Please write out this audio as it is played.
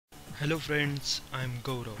Hello friends, I'm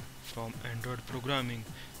Gaurav from Android Programming.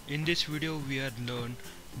 In this video we are learn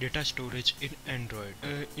data storage in Android.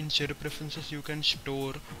 In share preferences you can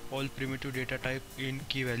store all primitive data type in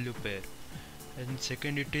key value pair. And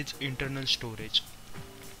second it is internal storage.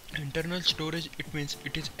 Internal storage it means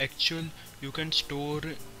it is actual you can store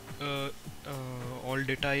uh, all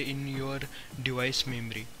data in your device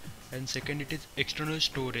memory. And second it is external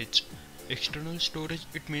storage. External storage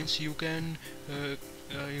it means you can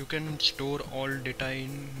store all data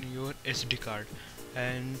in your SD card.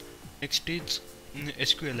 And next is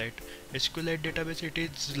SQLite. SQLite database it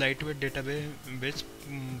is lightweight database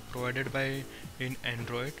provided by in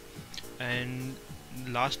Android. And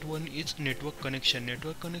last one is network connection.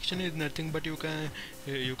 Network connection is nothing but you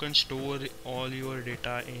can store all your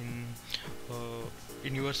data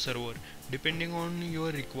in your server. Depending on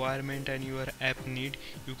your requirement and your app need,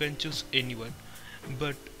 you can choose anyone.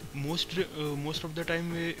 But most of the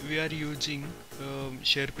time we are using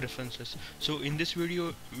share preferences. So in this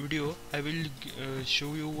video I will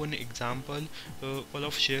show you one example all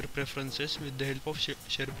of share preferences. With the help of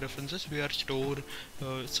share preferences we are store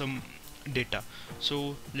some data.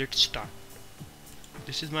 So let's start.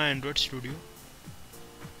 This is my Android Studio.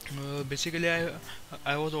 Basically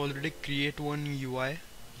I was already create one UI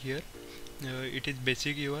here. It is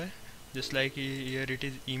basic UI, just like here it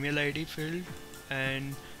is email ID field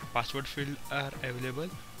and password field are available.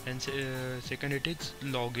 And second it is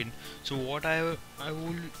login. So what I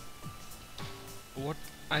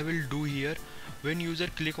will do here, when user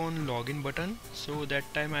click on login button, so that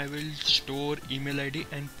time I will store email ID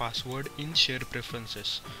and password in share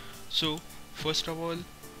preferences. So first of all,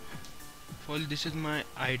 this is my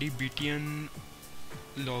ID btn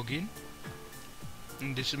login,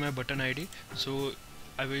 and this is my button ID. So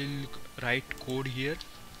I will write code here.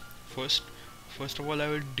 First of all I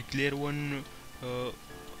will declare one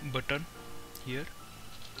button here,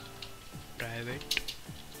 private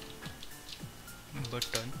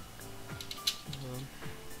button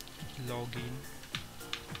login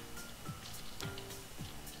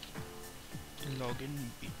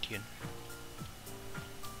btn,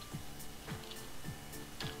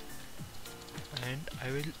 and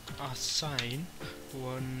I will assign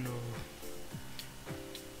one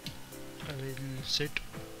I will set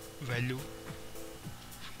value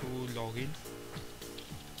to login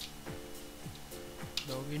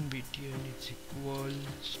btn is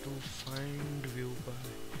equals to find view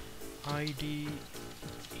by id here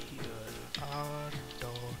r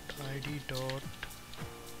dot id dot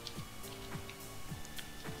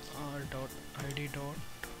id dot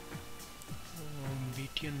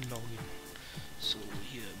btn login. So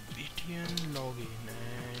here btn login,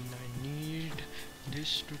 and I need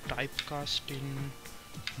this to typecast in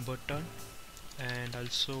button, and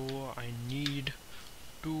also I need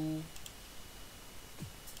to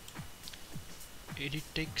edit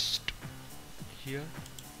text here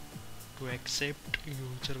to accept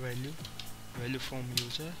user value from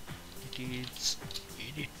user. It is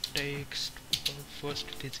edit text. First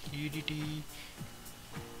it is edt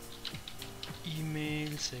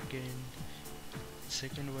email,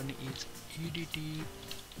 second one is edt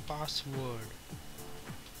password,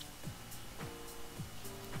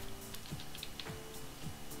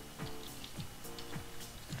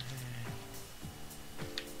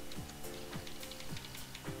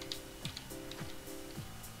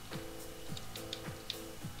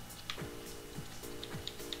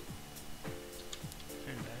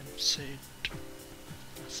 and I'm set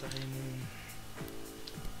assign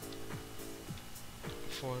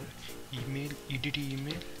for email edt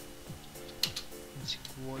email is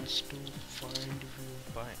equals to find view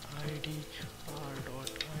by id r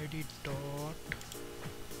dot id dot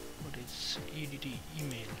what is edt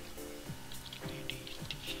email,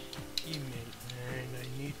 and I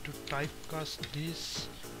need to typecast this.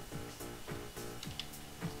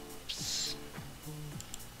 Oops.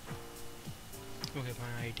 Okay,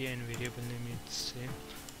 my id and variable name is same,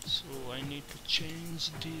 so I need to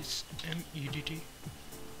change this medt.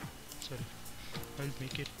 Sorry, I'll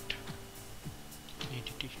make it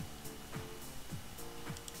edt,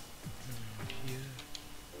 and here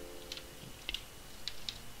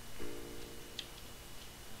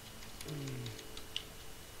edt.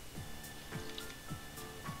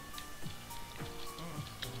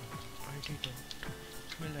 id dot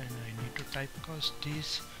well, and I need to typecast this.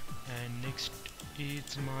 And next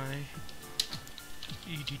is my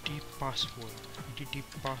edt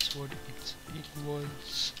password is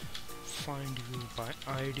equals find view by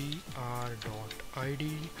id r dot id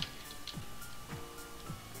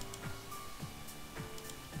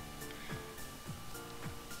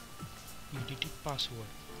edt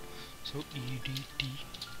password. so edt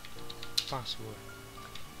password,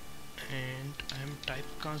 and I'm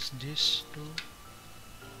typecast this to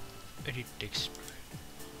edit text,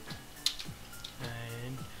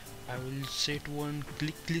 and I will set one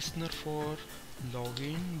click listener for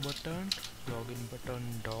login button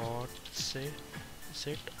dot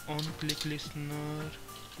set on click listener,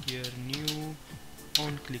 here new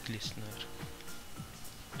on click listener.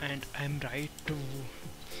 And I'm right to,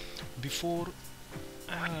 before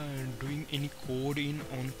doing any code in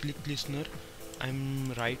on click listener,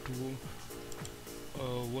 I'm right to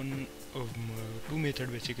one two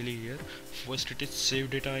method basically here. First it is save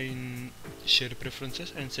data in share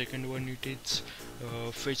preferences, and second one it is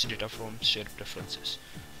fetch data from share preferences.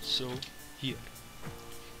 So here,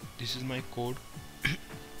 this is my code.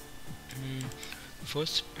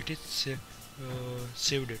 First it is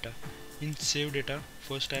save data. In save data,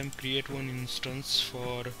 first time create one instance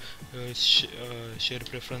for share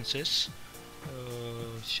preferences.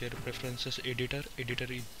 Share preferences editor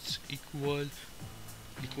is equals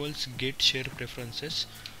get share preferences.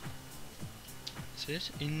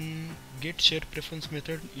 Says in get share preference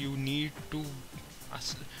method you need to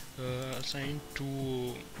assign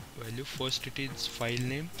two value. First it is file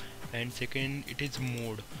name, and second it is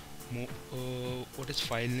mode. What is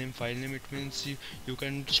file name? File name, it means you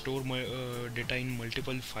can store data in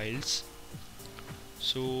multiple files.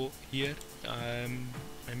 So here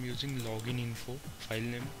I'm using login info file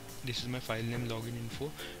name. This is my file name, login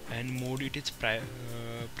info, and mode it is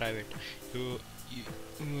private. You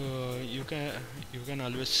can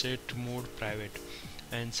always set mode private.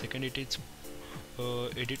 And second it is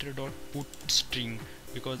editor dot put string,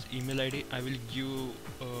 because email id I will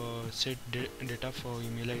give set data for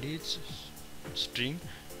email id is string,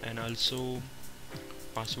 and also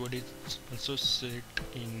password is also set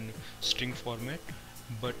in string format.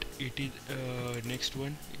 But it is next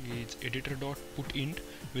one is editor dot put int.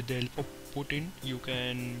 With the help of put int you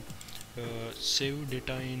can save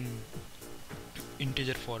data in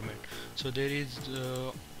integer format. So there is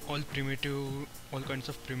all kinds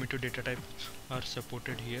of primitive data type are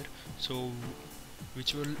supported here, so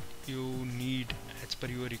which will you need as per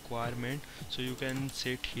your requirement. So you can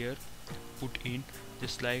set here put in,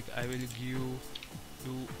 just like I will give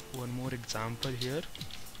you one more example here.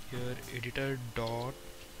 Editor dot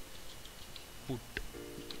put,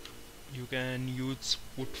 you can use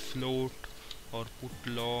put float or put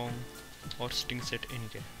long or string set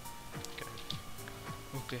any.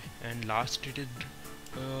 Okay, and last it is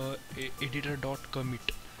editor dot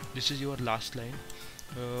commit. This is your last line.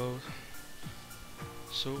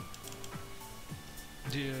 So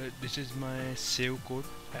this is my save code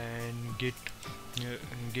and get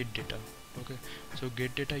data. Okay, so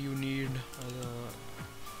get data you need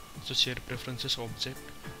so share preferences object.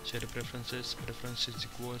 Share preferences is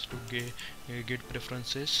equals to get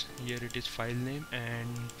preferences. Here it is file name and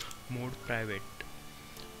mode private.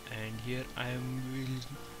 And here I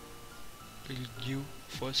will give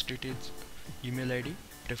first it is email id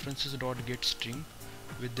preferences dot get string.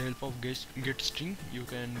 With the help of get string you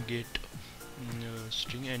can get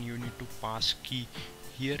string, and you need to pass key.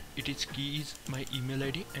 Here it is key is my email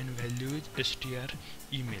id and value is str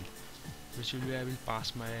email, which will be I will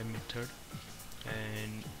pass my method.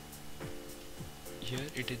 And here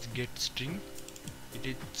it is get string, it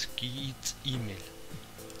is key is email,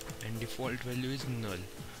 and default value is null.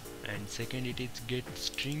 And second it is get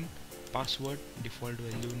string password, default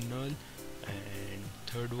value null. And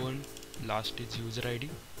third one last is user id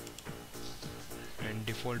and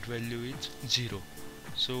default value is 0.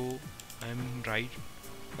 So I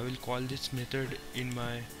will call this method in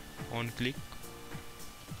my on click.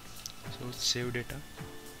 So save data,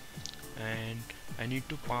 and I need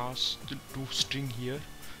to pass the two string here.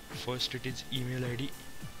 First it is email id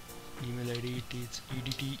it is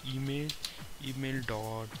edt email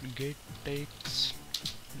dot get text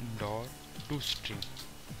dot to string.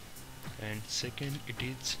 And second it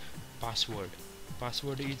is password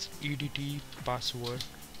is edt password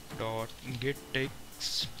dot get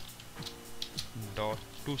text dot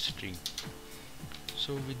to string.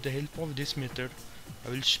 So with the help of this method I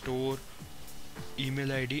will store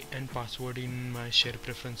email id and password in my share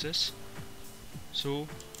preferences. So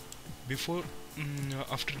before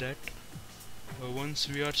after that once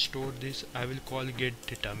we are stored this, I will call get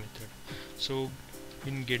data method. So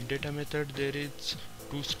in get data method there is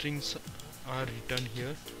two strings are returned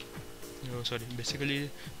here. Basically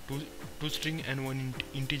two string and one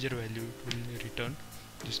integer value will return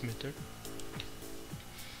this method.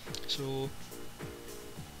 So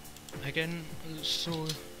I can also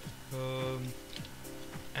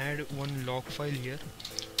add one log file here.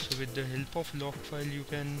 So with the help of log file you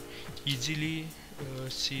can easily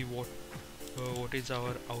see what is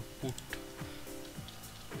our output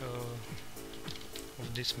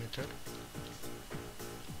of this method.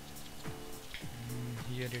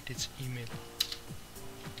 Here it is email,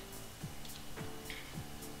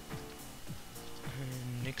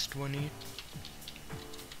 and next one is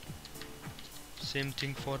same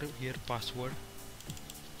thing for here password.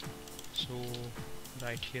 So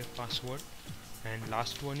write here password, and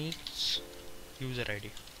last one is user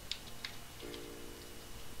ID.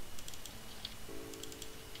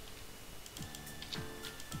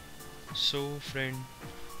 So friend,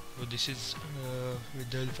 so this is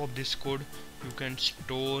with the help of this code you can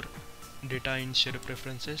store data in share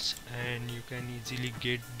preferences, and you can easily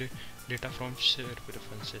get the data from share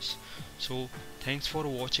preferences. So thanks for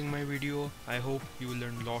watching my video. I hope you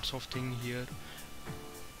learn lots of things here.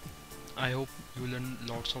 I hope you learn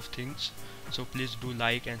lots of things. So please do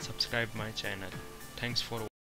like and subscribe my channel. Thanks for watching.